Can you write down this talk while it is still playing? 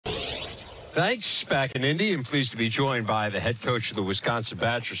Thanks. Back in Indy, and pleased to be joined by the head coach of the Wisconsin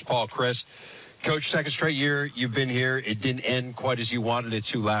Badgers, Paul Chryst. Coach, second straight year you've been here. It didn't end quite as you wanted it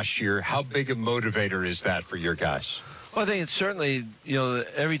to last year. How big a motivator is that for your guys? Well, I think it's certainly,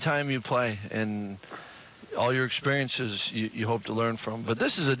 every time you play and all your experiences you hope to learn from. But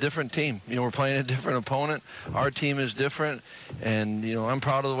this is a different team. We're playing a different opponent. Our team is different. And, I'm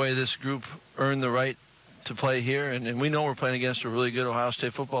proud of the way this group earned the right to play here. And we know we're playing against a really good Ohio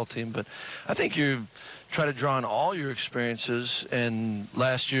State football team. But I think you try to draw on all your experiences. And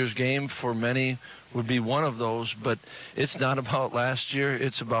last year's game for many would be one of those. But it's not about last year.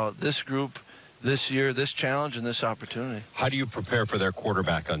 It's about this group, this year, this challenge, and this opportunity. How do you prepare for their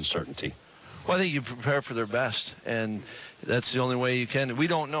quarterback uncertainty? Well, I think you prepare for their best, and that's the only way you can. We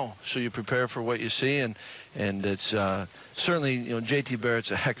don't know, so you prepare for what you see, and it's certainly, J.T.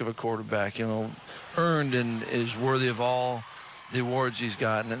 Barrett's a heck of a quarterback, earned and is worthy of all the awards he's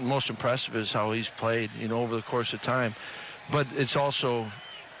gotten, and most impressive is how he's played, over the course of time. But it's also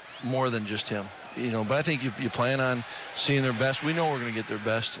more than just him, But I think you plan on seeing their best. We know we're going to get their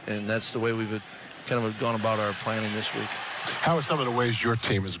best, and that's the way we've kind of gone about our planning this week. How are some of the ways your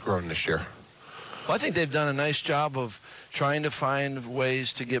team has grown this year? Well, I think they've done a nice job of trying to find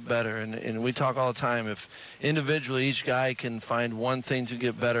ways to get better. And we talk all the time, if individually each guy can find one thing to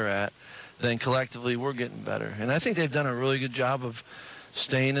get better at, then collectively we're getting better. And I think they've done a really good job of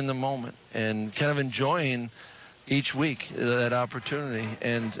staying in the moment and kind of enjoying each week that opportunity.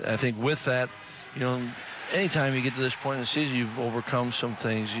 And I think with that, anytime you get to this point in the season, you've overcome some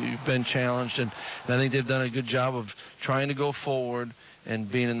things. You've been challenged, and I think they've done a good job of trying to go forward and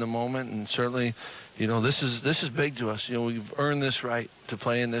being in the moment. And certainly, this is big to us. We've earned this right to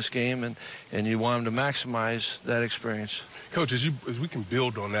play in this game, and you want them to maximize that experience. Coach, as we can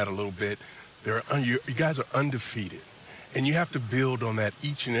build on that a little bit, you guys are undefeated, and you have to build on that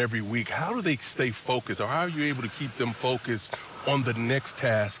each and every week. How do they stay focused, or how are you able to keep them focused on the next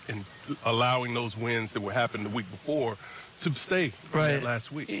task and allowing those wins that were happening the week before to stay right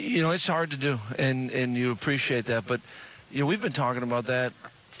last week? It's hard to do, and you appreciate that, but we've been talking about that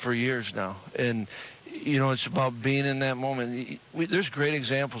for years now, and it's about being in that moment. There's great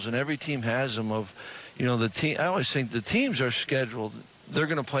examples, and every team has them of, the team. I always think the teams are scheduled. They're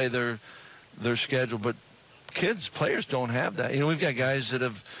going to play their schedule, but players don't have that. We've got guys that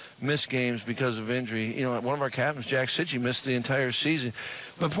have missed games because of injury. One of our captains, Jack Sitchie, missed the entire season.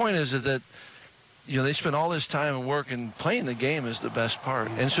 My point is that they spend all this time and work, and playing the game is the best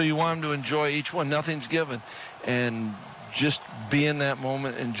part. And so you want them to enjoy each one. Nothing's given. And just be in that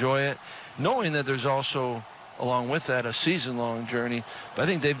moment, enjoy it, knowing that there's also, along with that, a season-long journey. But I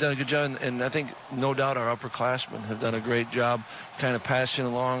think they've done a good job, and I think, no doubt, our upperclassmen have done a great job kind of passing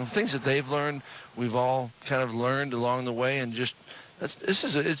along things that they've learned. We've all kind of learned along the way, and just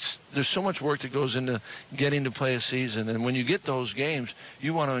there's so much work that goes into getting to play a season, and when you get those games,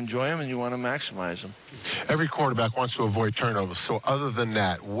 you want to enjoy them and you want to maximize them. Every quarterback wants to avoid turnovers. So other than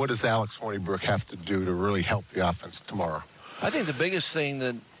that, what does Alex Hornibrook have to do to really help the offense tomorrow? I think the biggest thing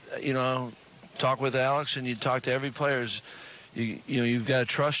that talk with Alex and you talk to every player is you've got to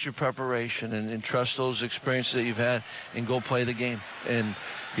trust your preparation and trust those experiences that you've had and go play the game. And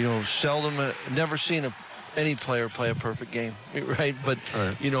never seen any player play a perfect game, right? But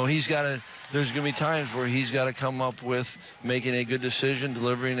he's got to. There's going to be times where he's got to come up with making a good decision,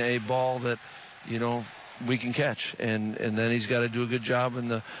 delivering a ball that we can catch, and then he's got to do a good job in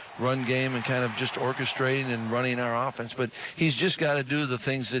the run game and kind of just orchestrating and running our offense. But he's just got to do the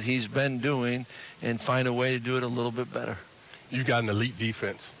things that he's been doing and find a way to do it a little bit better. You've got an elite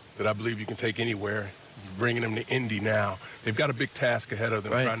defense that I believe you can take anywhere. You're bringing them to Indy now. They've got a big task ahead of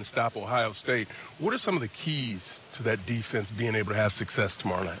them, trying to stop Ohio State. What are some of the keys to that defense being able to have success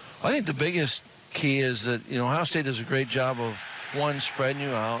tomorrow night? I think the biggest key is that, Ohio State does a great job of, one, spreading you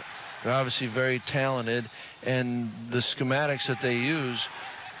out. They're obviously very talented, and the schematics that they use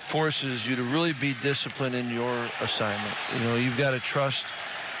forces you to really be disciplined in your assignment. You've got to trust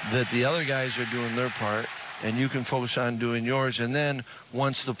that the other guys are doing their part, and you can focus on doing yours. And then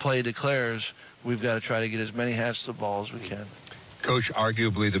once the play declares, we've got to try to get as many hats to the ball as we can. Coach,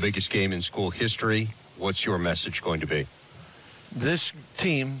 arguably the biggest game in school history. What's your message going to be? This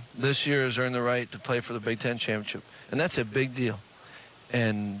team this year has earned the right to play for the Big Ten Championship, and that's a big deal.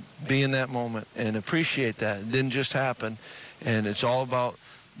 And be in that moment and appreciate that. It didn't just happen, and it's all about,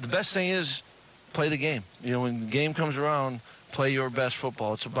 the best thing is play the game. When the game comes around, play your best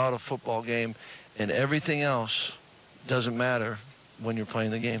football. It's about a football game, and everything else doesn't matter when you're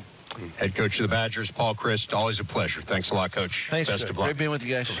playing the game. Head coach of the Badgers, Paul Chryst, always a pleasure. Thanks a lot, Coach. Thanks, Best of luck. Great being with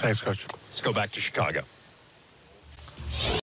you guys. Thanks, Coach. Let's go back to Chicago.